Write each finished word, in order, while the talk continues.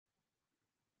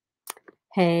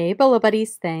Hey, Bolo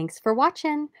buddies, thanks for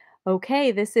watching.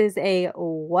 Okay, this is a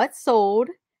What Sold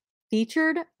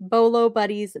featured Bolo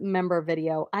Buddies member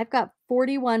video. I've got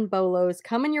 41 Bolos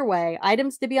coming your way,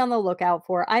 items to be on the lookout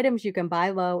for, items you can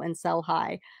buy low and sell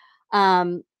high.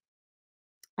 Um,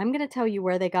 I'm going to tell you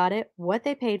where they got it, what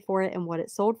they paid for it, and what it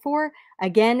sold for.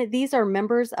 Again, these are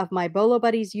members of my Bolo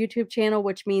Buddies YouTube channel,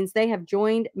 which means they have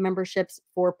joined memberships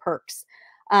for perks.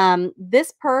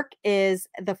 This perk is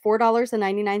the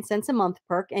 $4.99 a month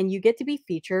perk, and you get to be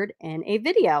featured in a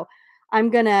video. I'm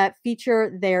going to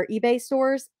feature their eBay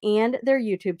stores and their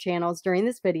YouTube channels during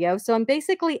this video. So I'm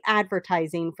basically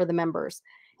advertising for the members.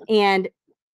 And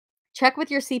check with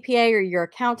your CPA or your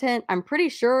accountant. I'm pretty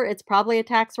sure it's probably a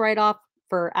tax write-off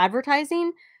for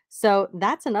advertising. So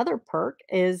that's another perk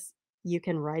is you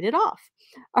can write it off.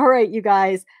 All right, you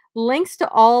guys, links to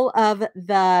all of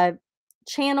the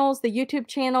channels, the YouTube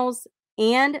channels,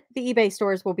 and the eBay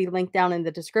stores will be linked down in the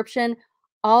description.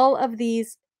 All of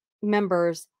these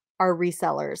members are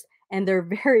resellers and they're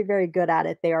very, very good at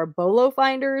it. They are Bolo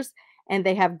finders and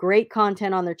they have great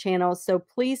content on their channels. So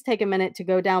please take a minute to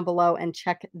go down below and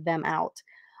check them out.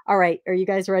 All right, are you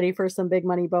guys ready for some big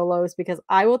money bolos? Because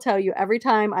I will tell you, every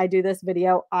time I do this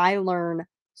video, I learn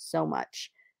so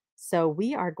much. So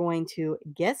we are going to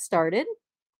get started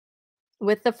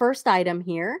with the first item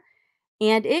here,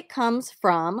 and it comes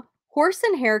from Horse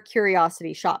and Hair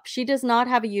Curiosity Shop. She does not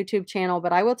have a YouTube channel,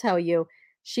 but I will tell you,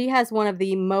 she has one of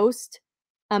the most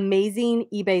amazing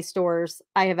eBay stores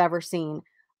I have ever seen.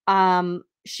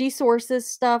 She sources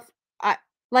stuff.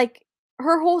 Like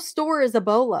her whole store is a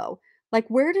bolo. Like,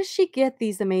 where does she get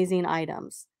these amazing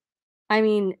items? I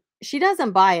mean, she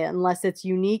doesn't buy it unless it's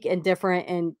unique and different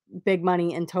and big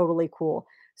money and totally cool.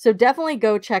 So definitely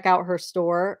go check out her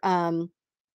store.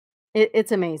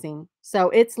 It's amazing. So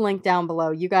it's linked down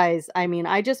below. You guys, I mean,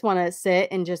 I just want to sit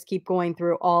and just keep going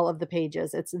through all of the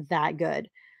pages. It's that good.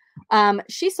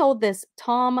 She sold this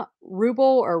Tom Rubel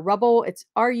or Rubble. It's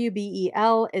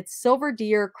Rubel. It's Silver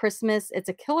Deer Christmas. It's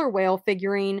a killer whale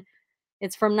figurine.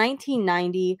 It's from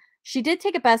 1990. She did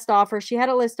take a best offer. She had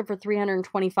it listed for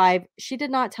 325. She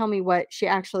did not tell me what she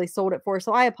actually sold it for,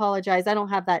 so I apologize. I don't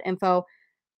have that info.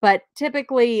 But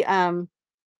typically,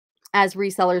 as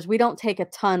resellers, we don't take a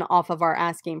ton off of our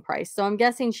asking price. So I'm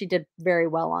guessing she did very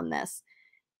well on this.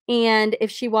 And if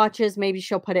she watches, maybe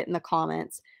she'll put it in the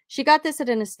comments. She got this at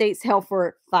an estate sale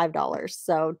for $5.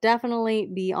 So definitely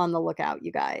be on the lookout,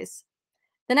 you guys.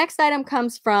 The next item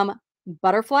comes from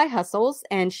Butterfly Hustles,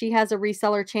 and she has a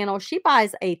reseller channel. She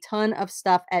buys a ton of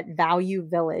stuff at Value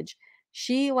Village.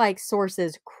 She like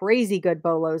sources crazy good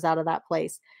bolos out of that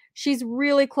place. She's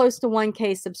really close to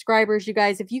 1K subscribers, you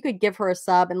guys. If you could give her a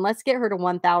sub and let's get her to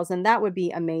 1,000, that would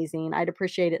be amazing. I'd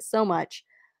appreciate it so much.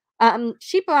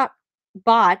 She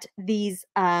bought these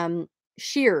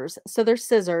shears. So they're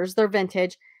scissors, they're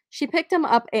vintage. She picked them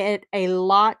up at a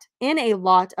lot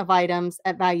of items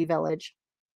at Value Village.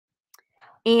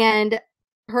 And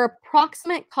her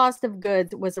approximate cost of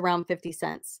goods was around 50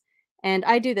 cents. And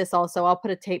I do this also. I'll put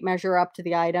a tape measure up to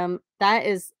the item. That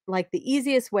is like the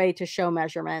easiest way to show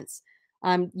measurements.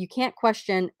 You can't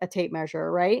question a tape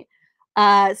measure, right?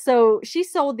 So she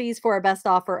sold these for a best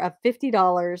offer of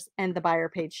 $50 and the buyer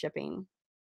paid shipping.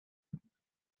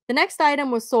 The next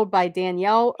item was sold by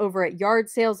Danielle over at Yard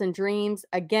Sales and Dreams.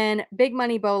 Again, big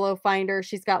money bolo finder.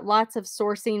 She's got lots of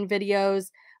sourcing videos,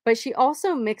 but she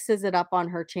also mixes it up on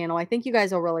her channel. I think you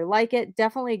guys will really like it.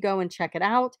 Definitely go and check it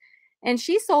out. And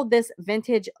she sold this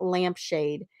vintage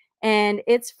lampshade, and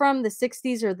it's from the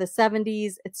 60s or the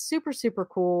 70s. It's super, super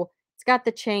cool. It's got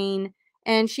the chain,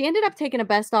 and she ended up taking a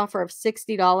best offer of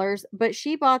 $60, but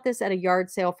she bought this at a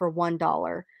yard sale for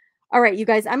 $1. All right, you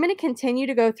guys, I'm going to continue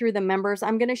to go through the members.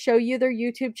 I'm going to show you their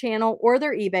YouTube channel or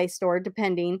their eBay store,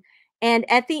 depending. And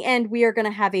at the end, we are going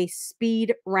to have a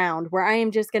speed round where I am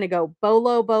just going to go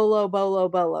bolo, bolo, bolo,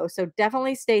 bolo. So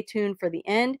definitely stay tuned for the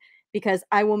end because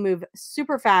I will move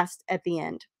super fast at the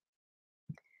end.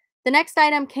 The next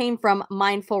item came from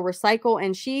Mindful Recycle,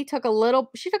 and she took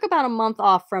about a month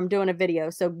off from doing a video.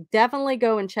 So definitely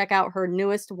go and check out her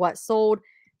newest What Sold.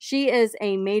 She is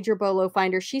a major bolo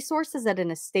finder. She sources at an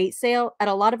estate sale, at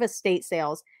a lot of estate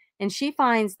sales, and she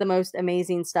finds the most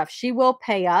amazing stuff. She will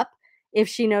pay up if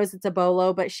she knows it's a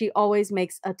bolo, but she always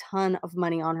makes a ton of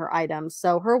money on her items.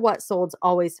 So her What Solds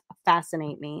always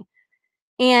fascinate me.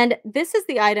 And this is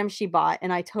the item she bought,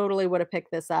 and I totally would have picked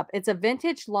this up. It's a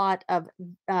vintage lot of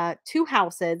 2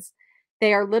 houses.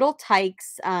 They are little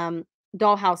tykes,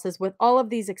 doll houses with all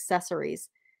of these accessories.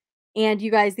 And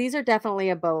you guys, these are definitely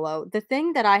a bolo. The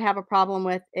thing that I have a problem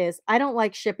with is I don't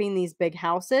like shipping these big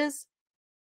houses,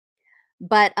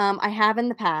 but I have in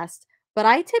the past. but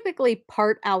I typically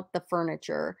part out the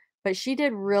furniture. But she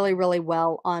did really, really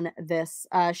well on this.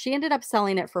 She ended up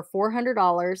selling it for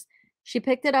 $400. She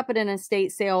picked it up at an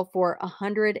estate sale for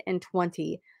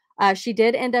 120. She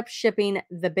did end up shipping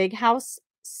the big house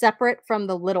separate from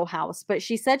the little house, but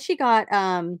she said she got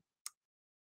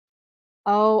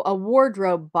oh, a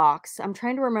wardrobe box. I'm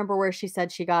trying to remember where she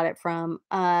said she got it from.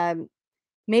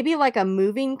 Maybe like a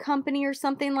moving company or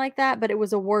something like that, but it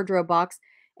was a wardrobe box.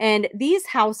 And these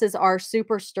houses are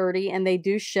super sturdy and they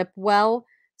do ship well.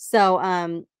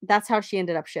 So that's how she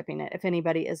ended up shipping it, if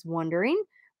anybody is wondering.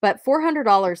 But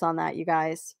 $400 on that, you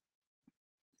guys.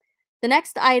 The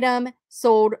next item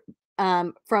sold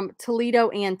from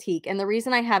Toledo Antique. And the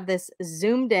reason I have this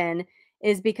zoomed in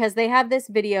is because they have this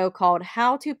video called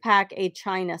How to Pack a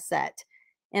China Set.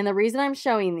 And the reason I'm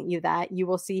showing you that, you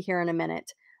will see here in a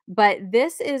minute. But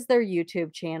this is their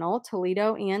YouTube channel,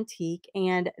 Toledo Antique,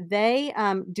 and they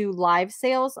do live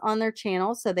sales on their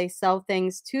channel. So they sell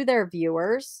things to their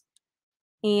viewers.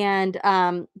 And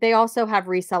they also have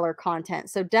reseller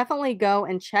content. So definitely go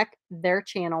and check their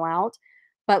channel out.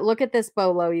 But look at this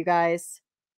bolo, you guys.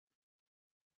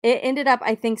 It ended up,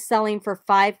 I think, selling for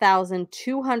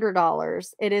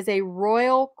 $5,200. It is a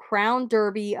Royal Crown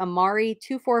Derby Amari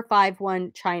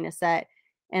 2451 China set.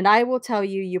 And I will tell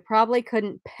you, you probably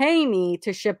couldn't pay me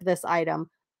to ship this item.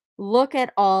 Look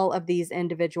at all of these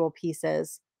individual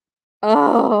pieces.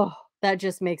 Oh, that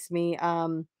just makes me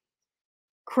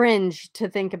cringe to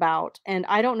think about. And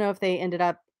I don't know if they ended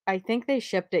up, I think they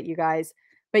shipped it, you guys.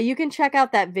 But you can check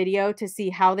out that video to see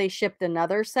how they shipped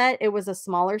another set. It was a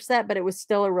smaller set, but it was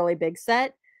still a really big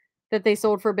set that they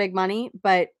sold for big money.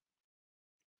 But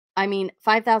I mean,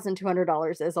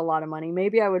 $5,200 is a lot of money.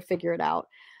 Maybe I would figure it out.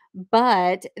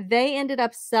 But they ended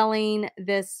up selling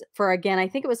this for, again, I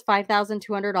think it was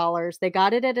 $5,200. They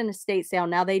got it at an estate sale.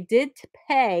 Now, they did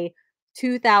pay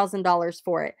 $2,000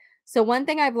 for it. So, one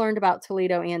thing I've learned about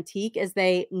Toledo Antique is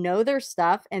they know their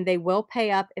stuff and they will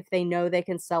pay up if they know they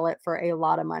can sell it for a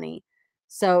lot of money.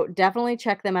 So, definitely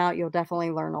check them out. You'll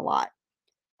definitely learn a lot.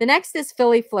 The next is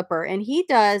Philly Flipper, and he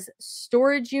does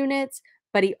storage units,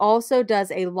 but he also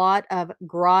does a lot of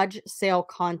garage sale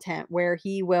content where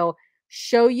he will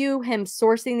show you him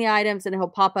sourcing the items and he'll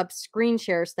pop up screen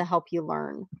shares to help you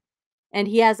learn. And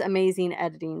he has amazing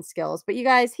editing skills. But you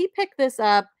guys, he picked this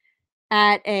up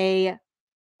at a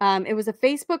it was a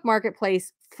Facebook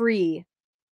Marketplace free,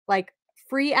 like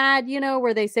free ad, you know,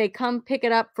 where they say come pick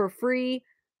it up for free.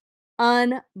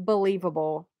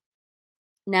 Unbelievable.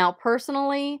 Now,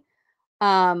 personally,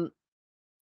 um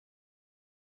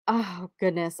oh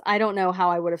goodness, I don't know how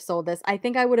I would have sold this. I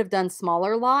think I would have done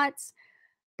smaller lots,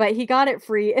 but he got it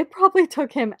free. It probably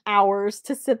took him hours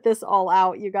to sit this all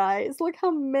out, you guys. Look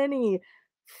how many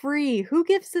free. Who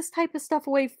gives this type of stuff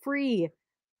away free?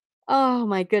 Oh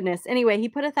my goodness. Anyway, he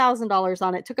put $1,000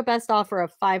 on it, took a best offer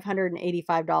of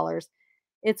 $585.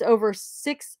 It's over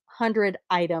 600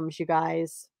 items, you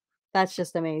guys. That's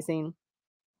just amazing.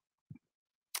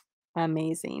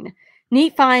 Amazing.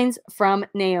 Neat finds from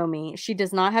Naomi. She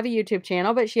does not have a YouTube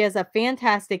channel, but she has a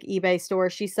fantastic eBay store.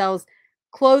 She sells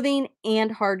clothing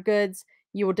and hard goods.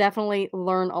 You will definitely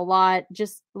learn a lot.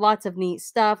 Just lots of neat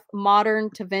stuff,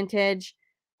 modern to vintage.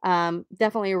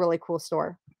 Definitely a really cool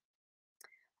store.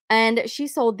 And she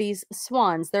sold these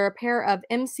swans. They're a pair of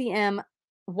MCM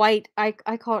white, I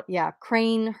call it, yeah,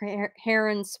 crane,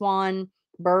 heron, swan,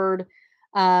 bird,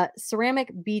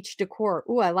 ceramic beach decor.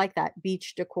 Ooh, I like that.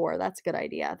 Beach decor. That's a good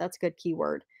idea. That's a good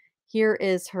keyword. Here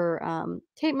is her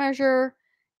tape measure.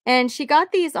 And she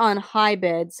got these on high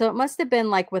bid. So it must have been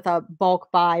like with a bulk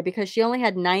buy because she only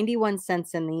had 91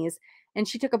 cents in these. And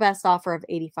she took a best offer of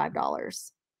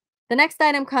 $85. The next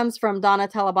item comes from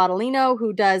Donatella Bottolino,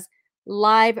 who does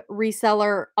live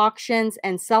reseller auctions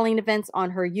and selling events on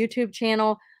her YouTube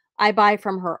channel. I buy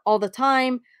from her all the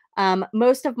time.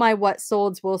 Most of my what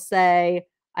solds will say,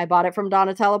 I bought it from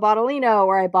Donatella Bottolino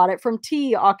or I bought it from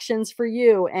T Auctions for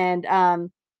You. And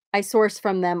I source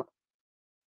from them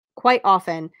quite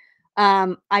often.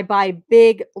 I buy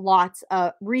big lots,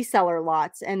 reseller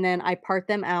lots, and then I part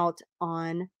them out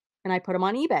on and I put them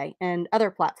on eBay and other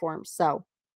platforms. So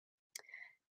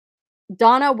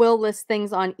Donna will list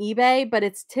things on eBay, but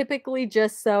it's typically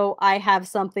just so I have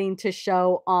something to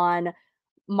show on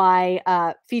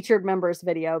my featured members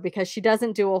video because she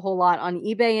doesn't do a whole lot on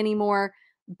eBay anymore,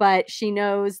 but she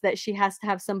knows that she has to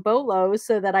have some bolos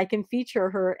so that I can feature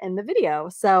her in the video.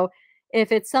 So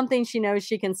if it's something she knows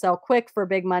she can sell quick for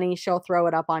big money, she'll throw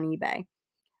it up on eBay.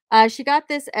 She got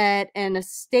this at an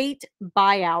estate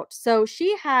buyout. So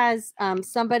she has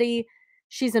somebody,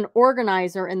 she's an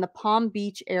organizer in the Palm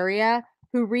Beach area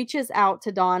who reaches out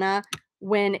to Donna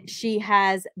when she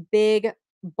has big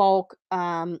bulk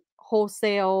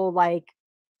wholesale, like,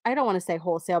 I don't want to say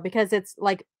wholesale because it's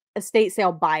like estate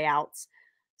sale buyouts.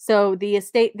 So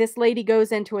this lady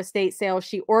goes into estate sales,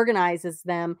 she organizes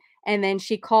them, and then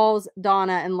she calls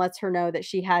Donna and lets her know that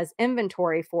she has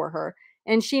inventory for her.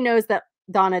 And she knows that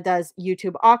Donna does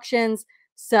YouTube auctions.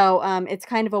 So it's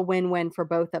kind of a win-win for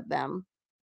both of them.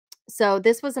 So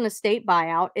this was an estate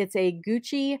buyout. It's a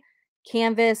Gucci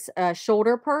canvas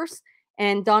shoulder purse,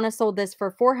 and Donna sold this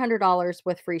for $400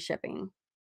 with free shipping.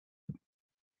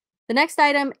 The next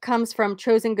item comes from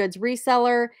Chosen Goods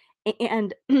Reseller,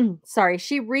 and sorry,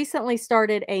 she recently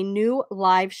started a new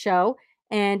live show,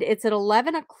 and it's at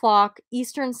 11 o'clock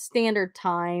Eastern Standard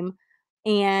Time,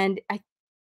 and I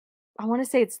want to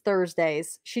say it's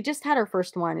Thursdays. She just had her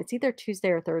first one. It's either Tuesday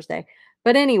or Thursday,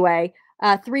 but anyway,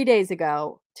 3 days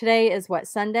ago. Today is what,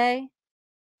 Sunday?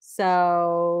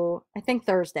 So I think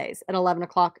Thursdays at 11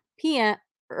 o'clock p.m.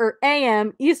 or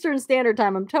a.m. Eastern Standard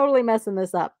Time. I'm totally messing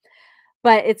this up.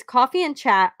 But it's coffee and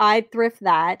chat. I'd thrift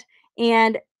that.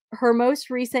 And her most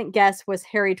recent guest was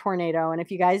Harry Tornado. And if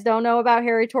you guys don't know about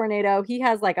Harry Tornado, he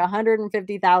has like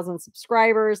 150,000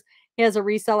 subscribers. He has a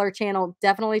reseller channel.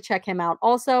 Definitely check him out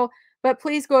also. But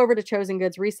please go over to Chosen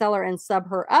Goods Reseller and sub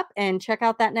her up and check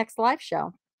out that next live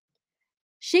show.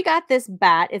 She got this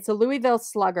bat. It's a Louisville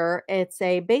Slugger. It's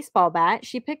a baseball bat.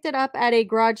 She picked it up at a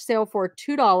garage sale for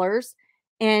 $2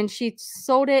 and she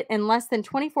sold it in less than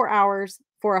 24 hours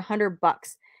for $100.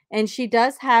 And she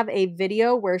does have a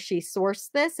video where she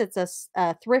sourced this. It's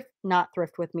a thrift, not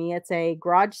thrift with me. It's a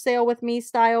garage sale with me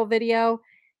style video.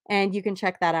 And you can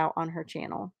check that out on her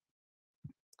channel.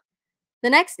 The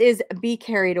next is Be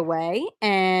Carried Away.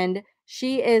 And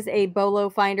she is a Bolo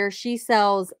finder. She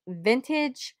sells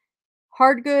vintage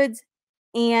hard goods,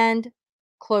 and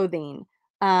clothing.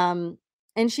 And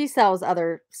she sells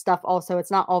other stuff also. It's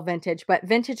not all vintage, but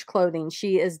vintage clothing.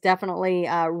 She is definitely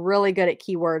really good at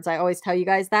keywords. I always tell you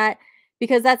guys that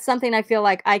because that's something I feel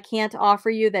like I can't offer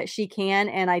you that she can.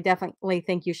 And I definitely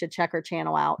think you should check her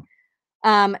channel out.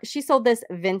 She sold this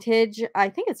vintage, I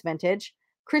think it's vintage,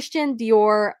 Christian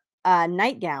Dior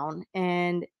nightgown.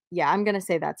 And yeah, I'm going to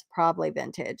say that's probably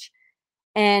vintage.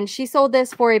 And she sold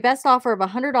this for a best offer of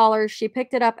 $100. She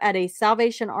picked it up at a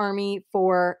Salvation Army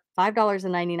for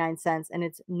 $5.99, and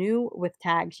it's new with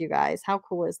tags, you guys. How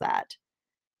cool is that?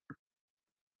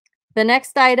 The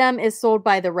next item is sold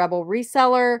by the Rebel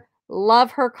Reseller.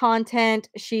 Love her content.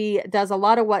 She does a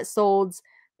lot of what solds,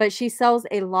 but she sells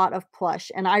a lot of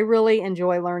plush, and I really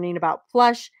enjoy learning about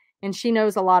plush, and she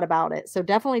knows a lot about it. So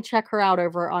definitely check her out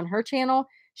over on her channel.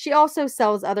 She also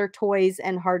sells other toys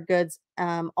and hard goods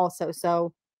also.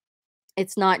 So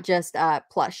it's not just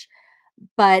plush.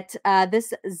 But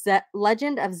this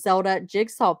Legend of Zelda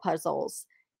jigsaw puzzles.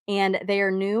 And they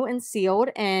are new and sealed.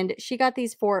 And she got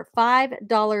these for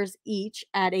 $5 each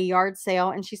at a yard sale.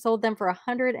 And she sold them for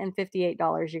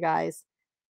 $158, you guys.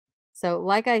 So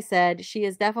like I said, she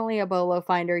is definitely a Bolo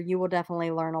finder. You will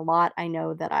definitely learn a lot. I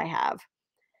know that I have.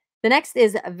 The next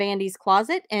is Vandy's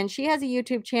Closet, and she has a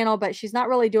YouTube channel, but she's not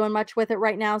really doing much with it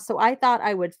right now. So I thought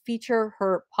I would feature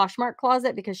her Poshmark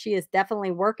closet because she is definitely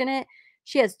working it.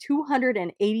 She has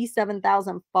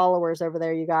 287,000 followers over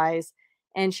there, you guys.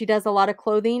 And she does a lot of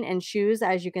clothing and shoes,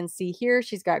 as you can see here.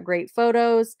 She's got great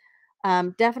photos.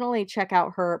 Definitely check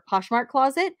out her Poshmark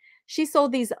closet. She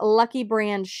sold these Lucky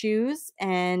brand shoes,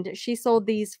 and she sold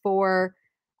these for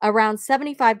around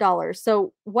 $75.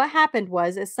 So what happened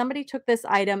was is somebody took this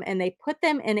item and they put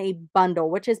them in a bundle,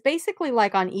 which is basically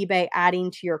like on eBay adding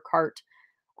to your cart.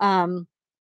 Um,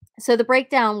 so the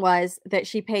breakdown was that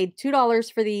she paid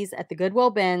 $2 for these at the Goodwill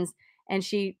bins and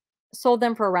she sold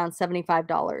them for around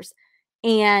 $75.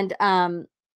 And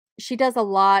she does a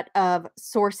lot of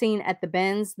sourcing at the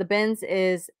bins. The bins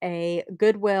is a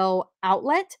Goodwill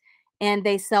outlet and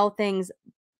they sell things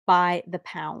by the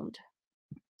pound.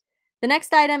 The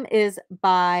next item is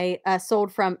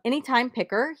sold from Anytime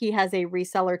Picker. He has a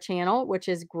reseller channel, which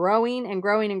is growing and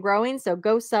growing and growing. So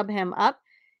go sub him up.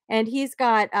 And he's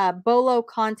got Bolo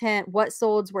content, what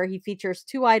solds, where he features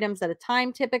 2 items at a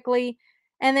time typically.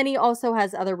 And then he also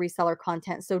has other reseller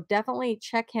content. So definitely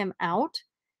check him out.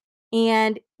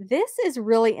 And this is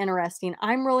really interesting.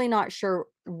 I'm really not sure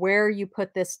where you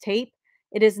put this tape.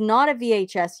 It is not a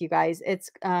VHS, you guys.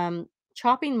 It's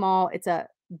Chopping Mall. It's a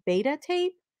beta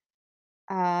tape.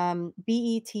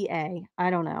 BETA, I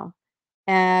don't know.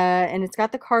 And it's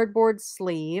got the cardboard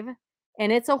sleeve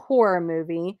and it's a horror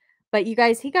movie. But you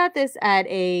guys, he got this at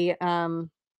a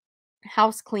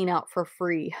house clean out for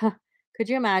free. Could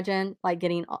you imagine like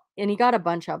and he got a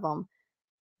bunch of them.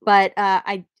 But,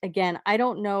 I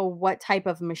don't know what type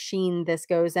of machine this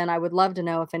goes in. I would love to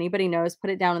know if anybody knows, put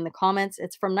it down in the comments.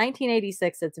 It's from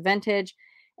 1986, it's vintage,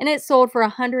 and it sold for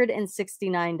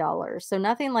 $169. So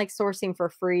nothing like sourcing for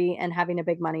free and having a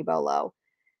big money bolo.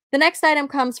 The next item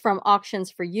comes from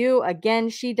Auctions for You. Again,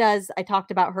 she does I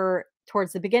talked about her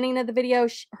towards the beginning of the video.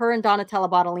 Her and Donatella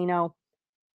Bottolino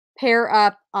pair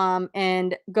up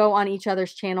and go on each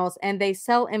other's channels, and they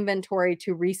sell inventory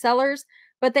to resellers,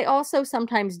 but they also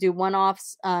sometimes do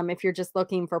one-offs if you're just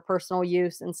looking for personal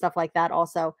use and stuff like that.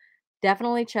 Also,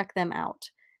 definitely check them out.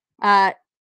 uh,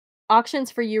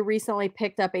 Auctions for You recently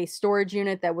picked up a storage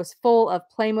unit that was full of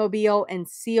Playmobil and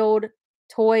sealed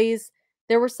toys.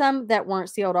 There were some that weren't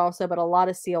sealed also, but a lot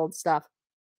of sealed stuff.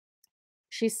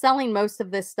 She's selling most of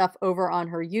this stuff over on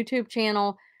her YouTube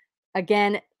channel.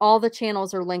 Again, all the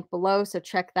channels are linked below, so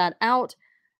check that out.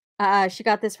 She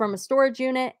got this from a storage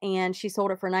unit and she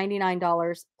sold it for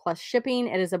 $99 plus shipping.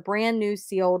 It is a brand new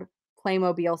sealed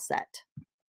Playmobil set.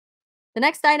 The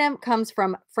next item comes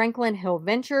from Franklin Hill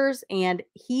Ventures, and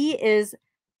he is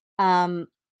um,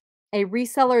 a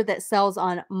reseller that sells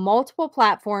on multiple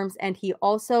platforms, and he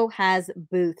also has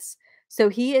booths. So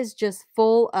he is just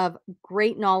full of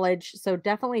great knowledge. So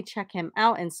definitely check him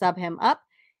out and sub him up.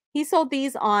 He sold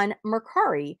these on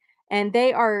Mercari, and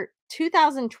they are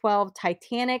 2012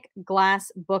 Titanic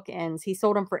glass bookends. He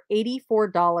sold them for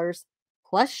 $84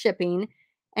 plus shipping,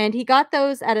 and he got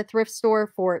those at a thrift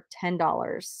store for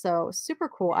 $10. So super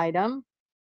cool item.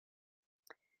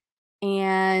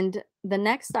 And the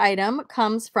next item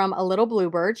comes from a little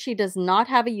bluebird. She does not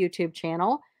have a YouTube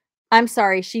channel. I'm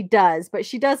sorry, she does, but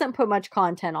she doesn't put much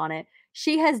content on it.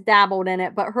 She has dabbled in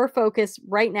it, but her focus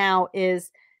right now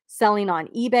is selling on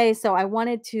eBay. So I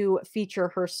wanted to feature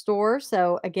her store.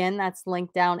 So again, that's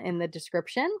linked down in the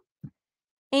description.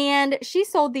 And she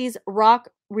sold these Rock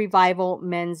Revival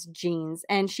men's jeans.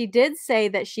 And she did say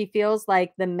that she feels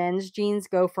like the men's jeans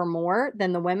go for more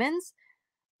than the women's.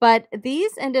 But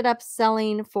these ended up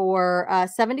selling for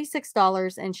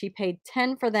 $76, and she paid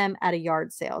 10 for them at a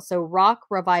yard sale. So Rock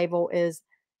Revival is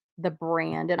the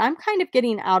brand. And I'm kind of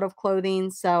getting out of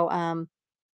clothing, so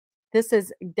this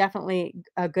is definitely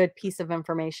a good piece of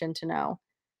information to know.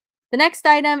 The next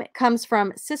item comes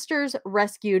from Sisters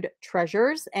Rescued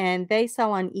Treasures, and they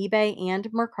sell on eBay and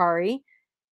Mercari.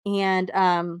 And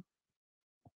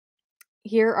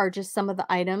here are just some of the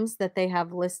items that they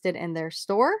have listed in their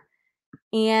store.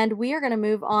 And we are going to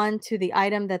move on to the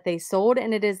item that they sold,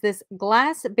 and it is this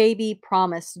Glass Baby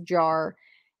Promise jar.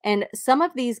 And some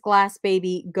of these Glass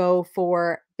Baby go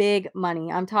for big money.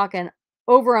 I'm talking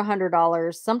over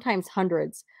 $100, sometimes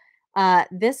hundreds.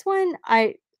 This one,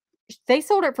 they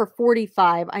sold it for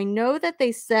 45. I know that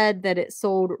they said that it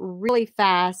sold really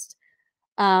fast.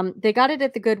 They got it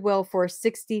at the Goodwill for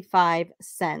 65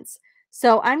 cents.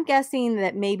 So I'm guessing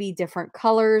that maybe different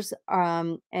colors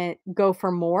and go for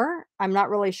more. I'm not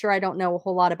really sure. I don't know a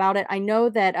whole lot about it. I know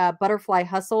that Butterfly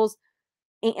Hustles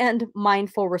and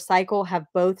Mindful Recycle have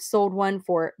both sold one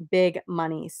for big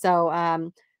money.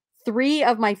 So three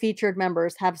of my featured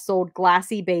members have sold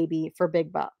Glassy Baby for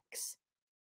big bucks.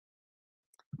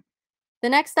 The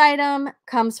next item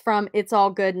comes from It's All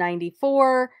Good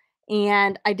 94,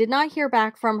 and I did not hear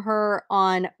back from her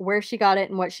on where she got it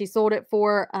and what she sold it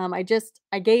for.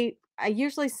 I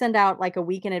usually send out like a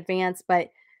week in advance, but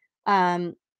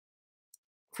um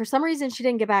for some reason she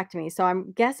didn't get back to me. So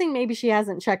I'm guessing maybe she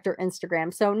hasn't checked her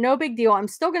Instagram. So no big deal. I'm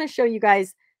still going to show you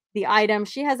guys the item.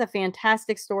 She has a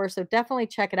fantastic store, so definitely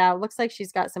check it out. Looks like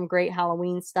she's got some great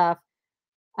Halloween stuff.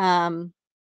 Um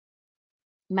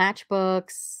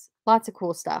Matchbooks, lots of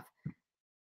cool stuff.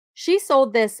 She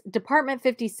sold this Department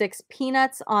 56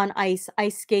 Peanuts on ice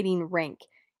skating rink,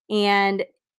 and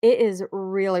it is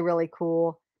really, really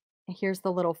cool. Here's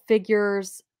the little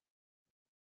figures.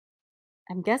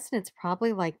 I'm guessing it's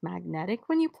probably like magnetic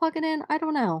when you plug it in. I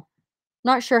don't know.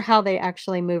 Not sure how they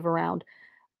actually move around.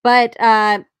 But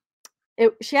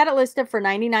she had it listed for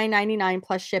 $99.99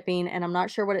 plus shipping, and I'm not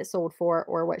sure what it sold for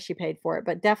or what she paid for it,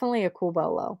 but definitely a cool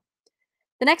bolo.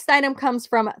 The next item comes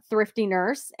from Thrifty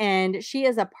Nurse, and she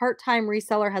is a part-time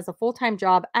reseller, has a full-time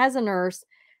job as a nurse,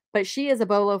 but she is a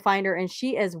bolo finder, and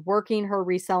she is working her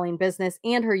reselling business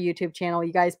and her YouTube channel.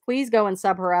 You guys, please go and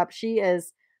sub her up. She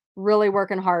is really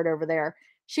working hard over there.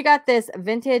 She got this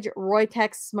vintage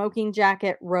Roytex smoking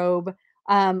jacket robe.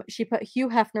 She put Hugh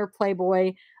Hefner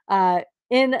Playboy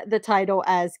in the title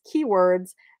as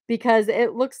keywords because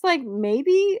it looks like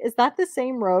maybe, is that the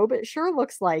same robe? It sure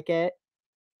looks like it.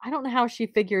 I don't know how she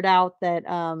figured out that,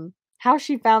 how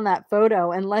she found that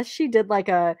photo, unless she did like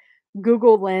a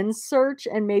Google Lens search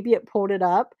and maybe it pulled it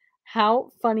up.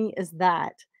 How funny is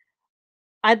that?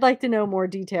 I'd like to know more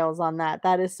details on that.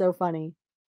 That is so funny.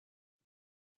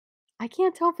 I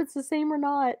can't tell if it's the same or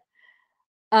not.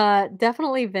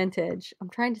 Definitely vintage. I'm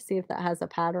trying to see if that has a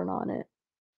pattern on it.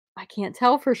 I can't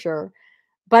tell for sure,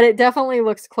 but it definitely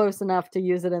looks close enough to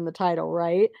use it in the title,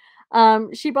 right?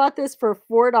 She bought this for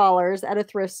 $4 at a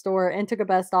thrift store and took a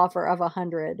best offer of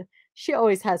 100. She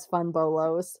always has fun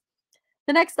bolos.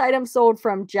 The next item sold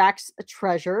from Jack's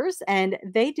Treasures, and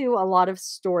they do a lot of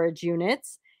storage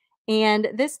units. And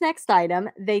this next item,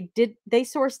 they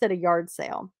sourced at a yard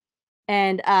sale.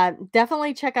 And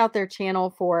definitely check out their channel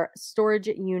for storage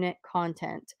unit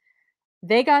content.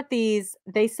 They got these,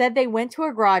 they said they went to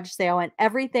a garage sale and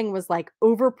everything was like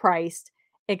overpriced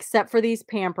except for these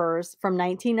Pampers from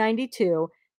 1992.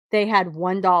 They had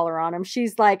 $1 on them.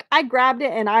 She's like, I grabbed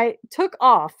it and I took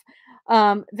off.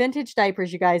 Vintage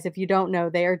diapers, you guys, if you don't know,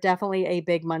 they are definitely a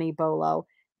big money bolo.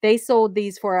 They sold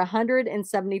these for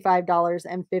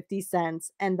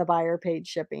 $175.50 and the buyer paid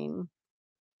shipping.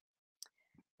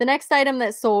 The next item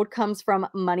that sold comes from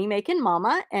Money Making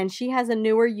Mama, and she has a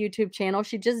newer YouTube channel.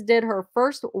 She just did her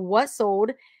first What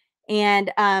Sold,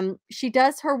 and she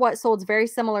does her What Solds very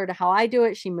similar to how I do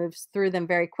it. She moves through them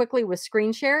very quickly with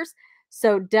screen shares.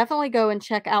 So definitely go and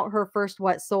check out her first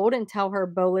What Sold and tell her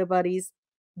Bolo Buddies,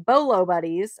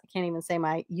 I can't even say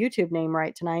my YouTube name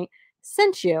right tonight,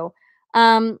 sent you.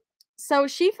 Um, so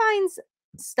she finds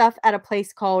stuff at a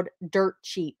place called Dirt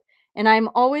Cheap. And I'm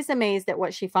always amazed at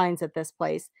what she finds at this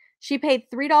place. She paid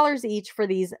 $3 each for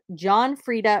these John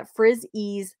Frieda Frizz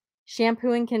Ease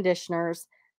shampoo and conditioners,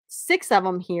 6 of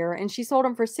them here, and she sold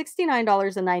them for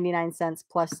 $69.99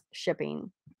 plus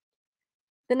shipping.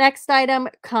 The next item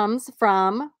comes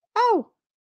from, oh,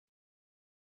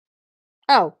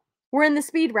 we're in the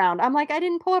speed round. I'm like, I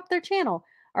didn't pull up their channel.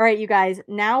 All right, you guys,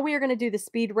 now we are going to do the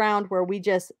speed round where we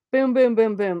just boom, boom,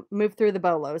 boom, boom, move through the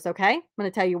bolos, okay? I'm going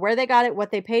to tell you where they got it,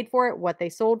 what they paid for it, what they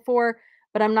sold for,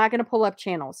 but I'm not going to pull up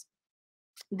channels.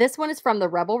 This one is from the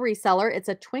Rebel Reseller. It's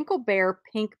a Twinkle Bear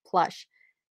pink plush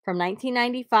from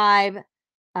 1995.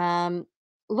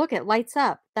 Look, it lights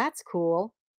up. That's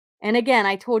cool. And again,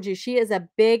 I told you she is a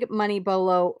big money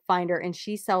bolo finder and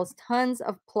she sells tons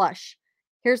of plush.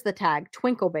 Here's the tag,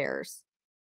 Twinkle Bears.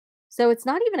 So it's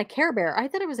not even a Care Bear. I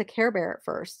thought it was a Care Bear at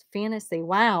first. Fantasy.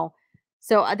 Wow.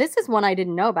 So this is one I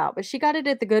didn't know about, but she got it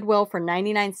at the Goodwill for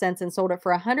 99 cents and sold it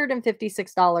for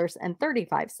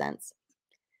 $156.35.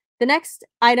 The next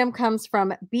item comes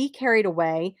from Be Carried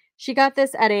Away. She got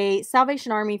this at a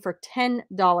Salvation Army for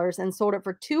 $10 and sold it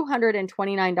for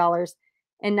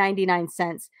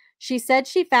 $229.99. She said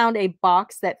she found a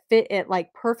box that fit it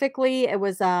like perfectly. It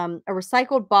was a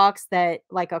recycled box that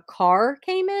like a car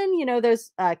came in, you know,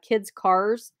 those kids'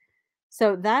 cars.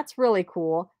 So that's really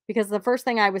cool because the first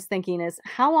thing I was thinking is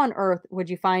how on earth would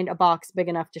you find a box big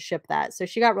enough to ship that? So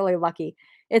she got really lucky.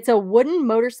 It's a wooden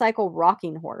motorcycle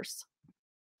rocking horse.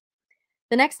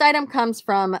 The next item comes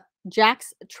from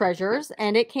Jack's Treasures,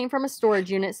 and it came from a storage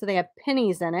unit, so they have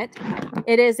pennies in it.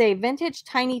 It is a vintage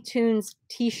Tiny Toons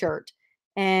t-shirt,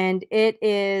 and it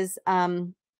is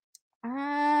it's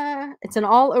an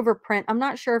all-over print. I'm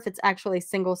not sure if it's actually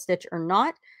single stitch or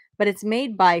not, but it's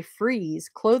made by Freeze,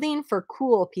 clothing for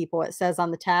cool people, it says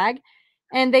on the tag.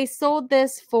 And they sold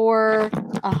this for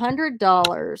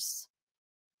 $100.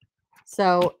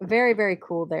 So very, very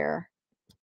cool there.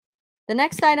 The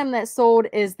next item that sold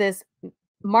is this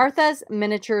Martha's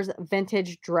Miniatures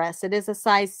vintage dress. It is a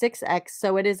size 6X,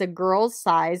 so it is a girl's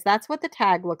size. That's what the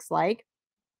tag looks like.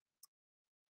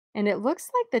 And it looks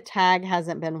like the tag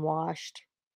hasn't been washed.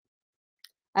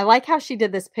 I like how she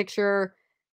did this picture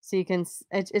so you can,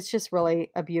 it's just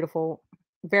really a beautiful,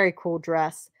 very cool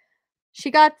dress.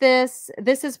 She got this.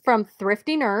 This is from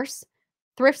Thrifty Nurse.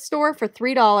 Thrift store for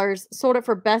 $3, sold it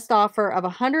for best offer of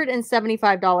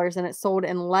 $175, and it sold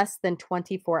in less than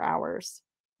 24 hours.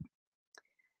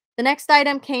 The next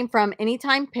item came from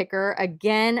Anytime Picker.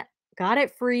 Again, got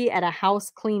it free at a house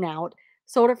clean out.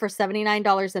 Sold it for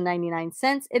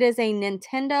 $79.99. It is a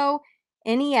Nintendo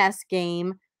NES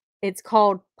game. It's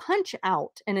called Punch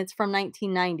Out, and it's from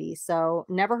 1990. So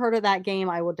never heard of that game.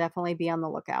 I will definitely be on the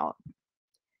lookout.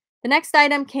 The next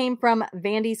item came from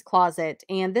Vandy's Closet,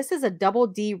 and this is a double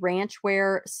D ranch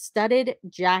wear studded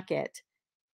jacket.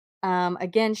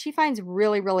 Again, she finds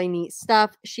really, really neat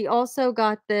stuff. She also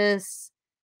got this.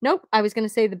 Nope, I was going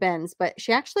to say the Benz, but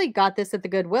she actually got this at the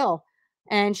Goodwill,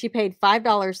 and she paid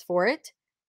 $5 for it,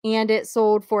 and it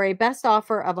sold for a best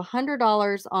offer of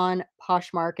 $100 on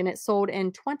Poshmark, and it sold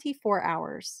in 24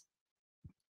 hours.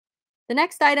 The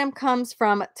next item comes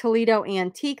from Toledo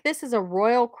Antique. This is a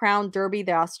Royal Crown Derby,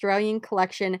 the Australian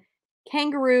collection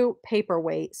kangaroo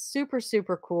paperweight. Super,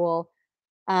 super cool.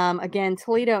 Again,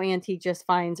 Toledo Antique just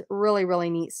finds really, really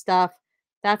neat stuff.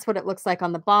 That's what it looks like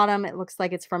on the bottom. It looks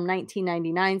like it's from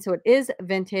 1999, so it is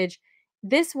vintage.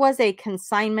 This was a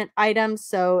consignment item,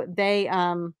 so they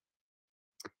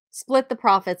split the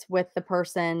profits with the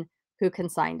person who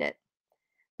consigned it.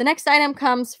 The next item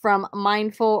comes from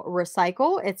Mindful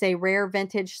Recycle. It's a rare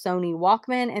vintage Sony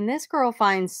Walkman, and this girl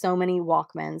finds so many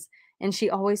Walkmans, and she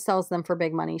always sells them for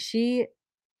big money. She,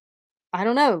 I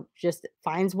don't know, just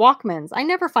finds Walkmans. I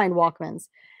never find Walkmans.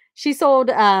 She sold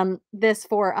this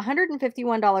for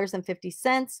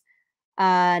 $151.50,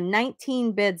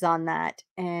 19 bids on that,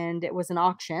 and it was an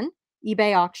auction,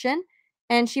 eBay auction,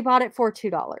 and she bought it for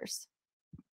 $2.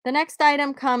 The next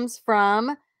item comes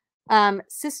from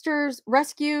Sisters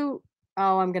Rescue.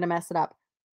 Oh, I'm going to mess it up.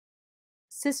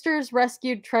 Sisters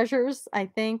Rescued Treasures, I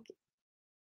think.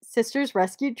 Sisters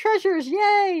Rescued Treasures.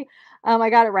 Yay! I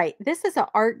got it right. This is an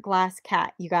art glass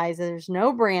cat, you guys. There's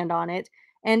no brand on it.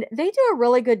 And they do a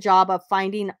really good job of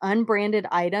finding unbranded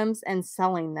items and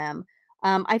selling them.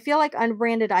 I feel like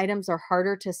unbranded items are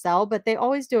harder to sell, but they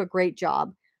always do a great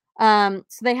job. So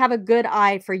they have a good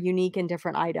eye for unique and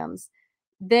different items.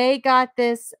 They got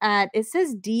this at, it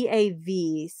says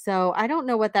DAV. So I don't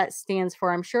know what that stands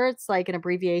for. I'm sure it's like an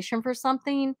abbreviation for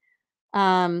something.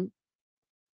 Um,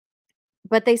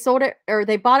 but they sold it, or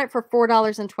they bought it for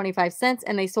 $4.25,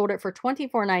 and they sold it for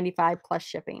 $24.95 plus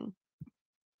shipping.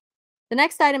 The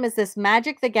next item is this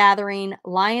Magic the Gathering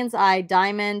Lion's Eye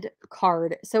Diamond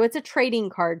card. So it's a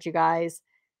trading card, you guys.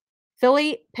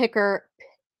 Philly Picker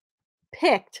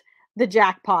picked the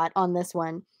jackpot on this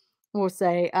one. We'll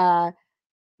say,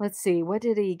 let's see, what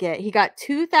did he get? He got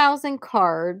 2,000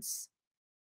 cards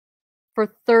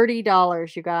for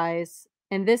 $30, you guys.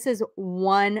 And this is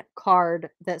one card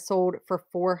that sold for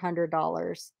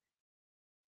 $400.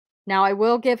 Now, I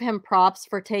will give him props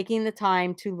for taking the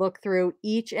time to look through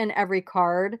each and every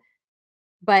card,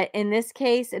 but in this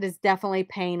case, it is definitely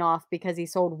paying off because he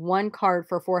sold one card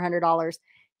for $400.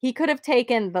 He could have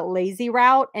taken the lazy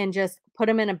route and just put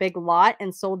them in a big lot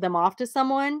and sold them off to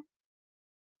someone,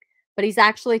 but he's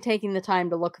actually taking the time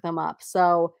to look them up.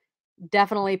 So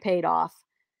definitely paid off.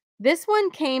 This one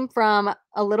came from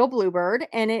a little bluebird,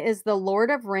 and it is the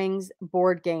Lord of Rings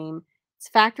board game. It's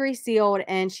factory sealed,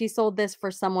 and she sold this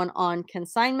for someone on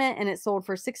consignment, and it sold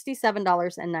for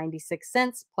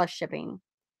 $67.96 plus shipping.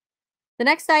 The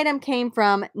next item came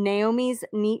from Naomi's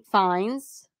Neat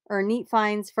Finds, or Neat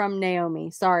Finds from Naomi.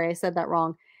 Sorry, I said that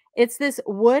wrong. It's this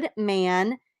wood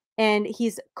man, and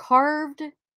he's carved,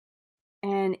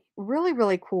 and really,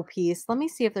 really cool piece. Let me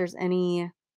see if there's any,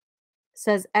 it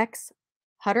says X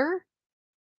Hutter.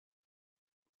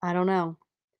 I don't know,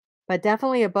 but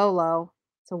definitely a bolo.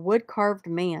 It's a wood carved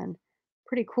man.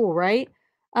 Pretty cool, right?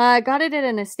 Got it at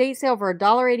an estate sale for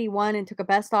 $1.81 and took a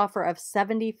best offer of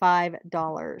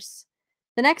 $75.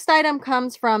 The next item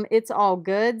comes from It's All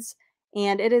Goods,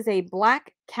 and it is a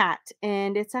black cat,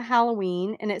 and it's a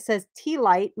Halloween, and it says Tea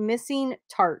Light Missing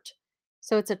Tart.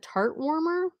 So it's a tart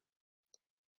warmer.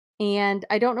 And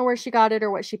I don't know where she got it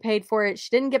or what she paid for it. She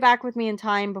didn't get back with me in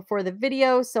time before the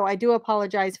video, so I do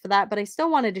apologize for that, but I still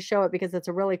wanted to show it because it's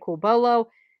a really cool bolo.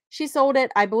 She sold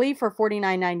it, I believe, for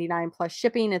 $49.99 plus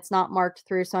shipping. It's not marked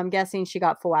through, so I'm guessing she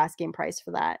got full asking price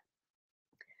for that.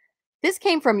 This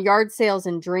came from Yard Sales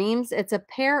and Dreams. It's a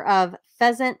pair of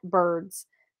pheasant birds.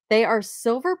 They are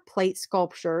silver plate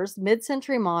sculptures,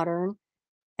 mid-century modern,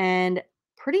 and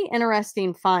pretty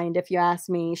interesting find if you ask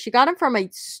me. She got them from a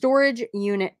storage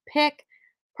unit pick,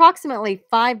 approximately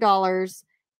 $5,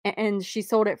 and she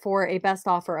sold it for a best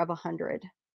offer of $100,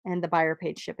 and the buyer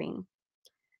paid shipping.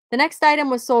 The next item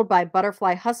was sold by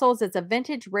Butterfly Hustles. It's a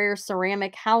vintage rare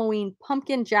ceramic Halloween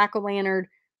pumpkin jack-o'-lantern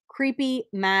creepy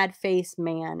mad face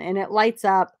man, and it lights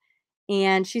up,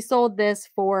 and she sold this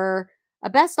for a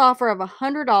best offer of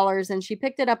 $100, and she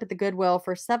picked it up at the Goodwill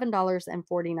for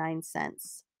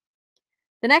 $7.49.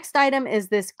 The next item is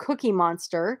this Cookie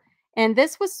Monster, and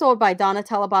this was sold by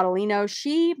Donatella Bottolino.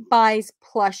 She buys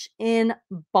plush in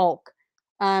bulk.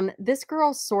 This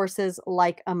girl sources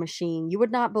like a machine. You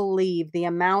would not believe the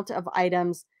amount of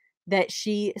items that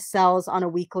she sells on a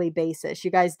weekly basis.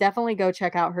 You guys definitely go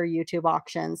check out her YouTube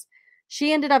auctions.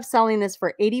 She ended up selling this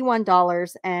for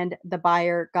 $81, and the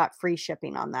buyer got free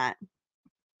shipping on that.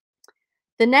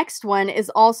 The next one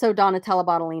is also Donatella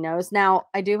Bottolino's. Now,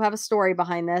 I do have a story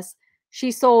behind this.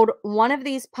 She sold one of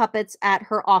these puppets at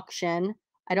her auction.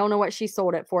 I don't know what she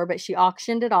sold it for, but she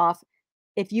auctioned it off.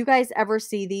 If you guys ever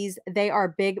see these, they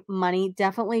are big money.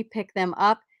 Definitely pick them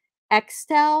up.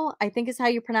 Extel, I think is how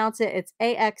you pronounce it. It's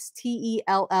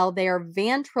Axtell. They are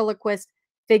ventriloquist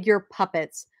figure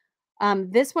puppets.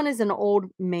 This one is an old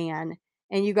man,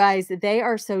 And you guys, they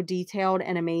are so detailed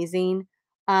and amazing.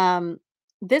 Um,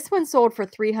 this one sold for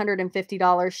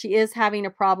 $350. She is having a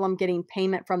problem getting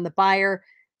payment from the buyer.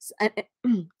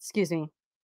 Excuse me.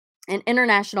 An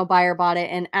international buyer bought it,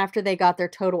 and after they got their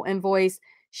total invoice,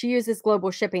 she uses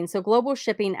global shipping. So global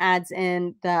shipping adds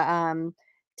in the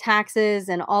taxes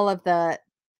and all of the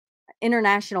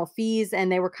international fees,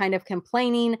 and they were kind of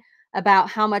complaining about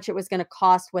how much it was going to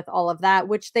cost with all of that,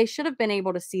 which they should have been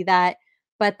able to see that.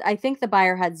 But I think the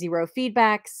buyer had zero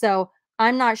feedback. So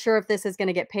I'm not sure if this is going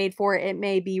to get paid for. It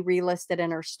may be relisted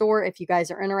in her store if you guys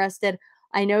are interested.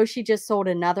 I know she just sold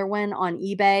another one on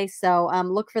eBay. So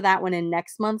look for that one in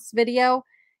next month's video.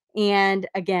 And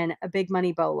again, a big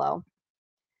money bolo.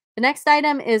 The next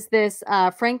item is this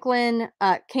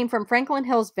came from Franklin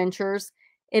Hills Ventures.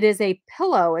 It is a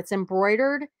pillow. It's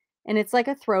embroidered and it's like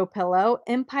a throw pillow.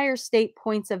 Empire State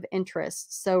Points of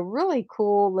Interest. So really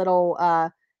cool little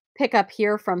pickup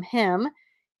here from him.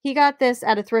 He got this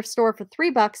at a thrift store for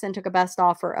 $3 and took a best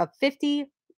offer of 50,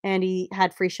 and he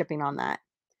had free shipping on that.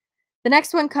 The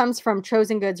next one comes from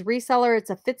Chosen Goods Reseller.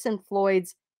 It's a Fitz and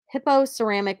Floyd's Hippo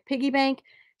Ceramic Piggy Bank.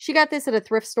 She got this at a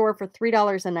thrift store for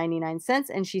 $3.99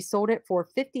 and she sold it for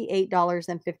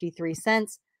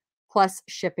 $58.53 plus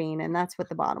shipping. And that's what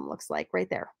the bottom looks like right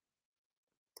there.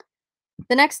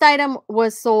 The next item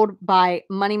was sold by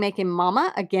Money Making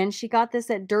Mama. Again, she got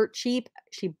this at dirt cheap.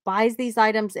 She buys these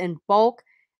items in bulk.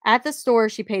 At the store,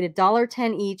 she paid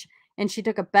 $1.10 each and she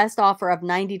took a best offer of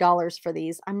 $90 for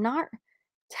these.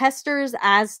 Tester's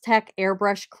Aztec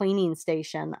Airbrush Cleaning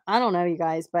Station. I don't know, you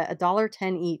guys, but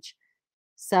 $1.10 each.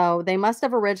 So they must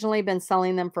have originally been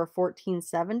selling them for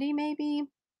 $14.70 maybe.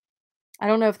 I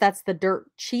don't know if that's the dirt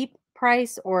cheap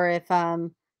price or if that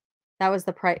was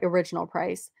the original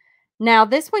price. Now,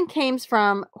 this one came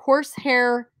from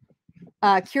Horsehair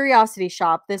Curiosity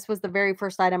Shop. This was the very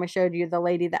first item I showed you, the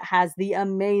lady that has the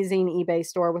amazing eBay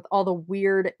store with all the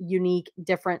weird, unique,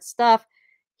 different stuff.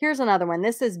 Here's another one.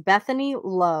 This is Bethany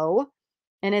Lowe,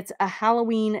 and it's a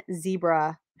Halloween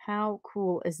zebra. How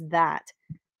cool is that?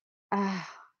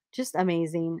 Just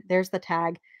amazing. There's the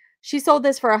tag. She sold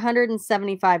this for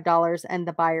 $175 and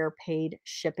the buyer paid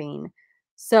shipping.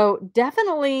 So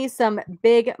definitely some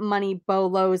big money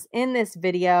bolos in this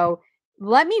video.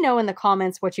 Let me know in the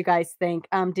comments what you guys think.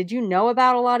 Did you know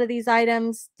about a lot of these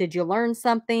items? Did you learn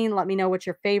something? Let me know what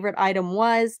your favorite item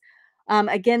was.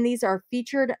 Again, these are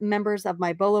featured members of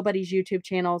my Bolo Buddies YouTube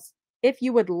channels. If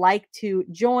you would like to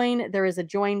join, there is a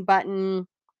join button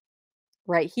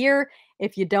right here.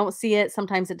 If you don't see it,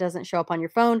 sometimes it doesn't show up on your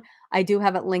phone. I do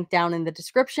have it linked down in the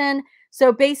description.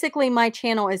 So basically, my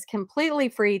channel is completely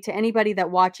free to anybody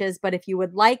that watches. But if you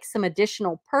would like some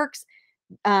additional perks,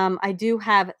 I do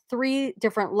have 3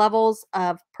 different levels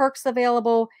of perks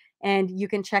available. And you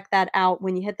can check that out.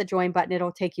 When you hit the join button,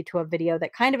 it'll take you to a video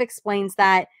that kind of explains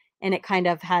that. And it kind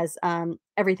of has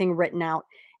everything written out.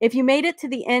 If you made it to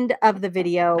the end of the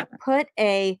video, put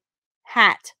a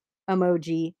hat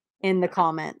emoji in the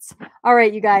comments. All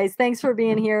right, you guys, thanks for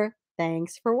being here.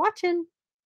 Thanks for watching.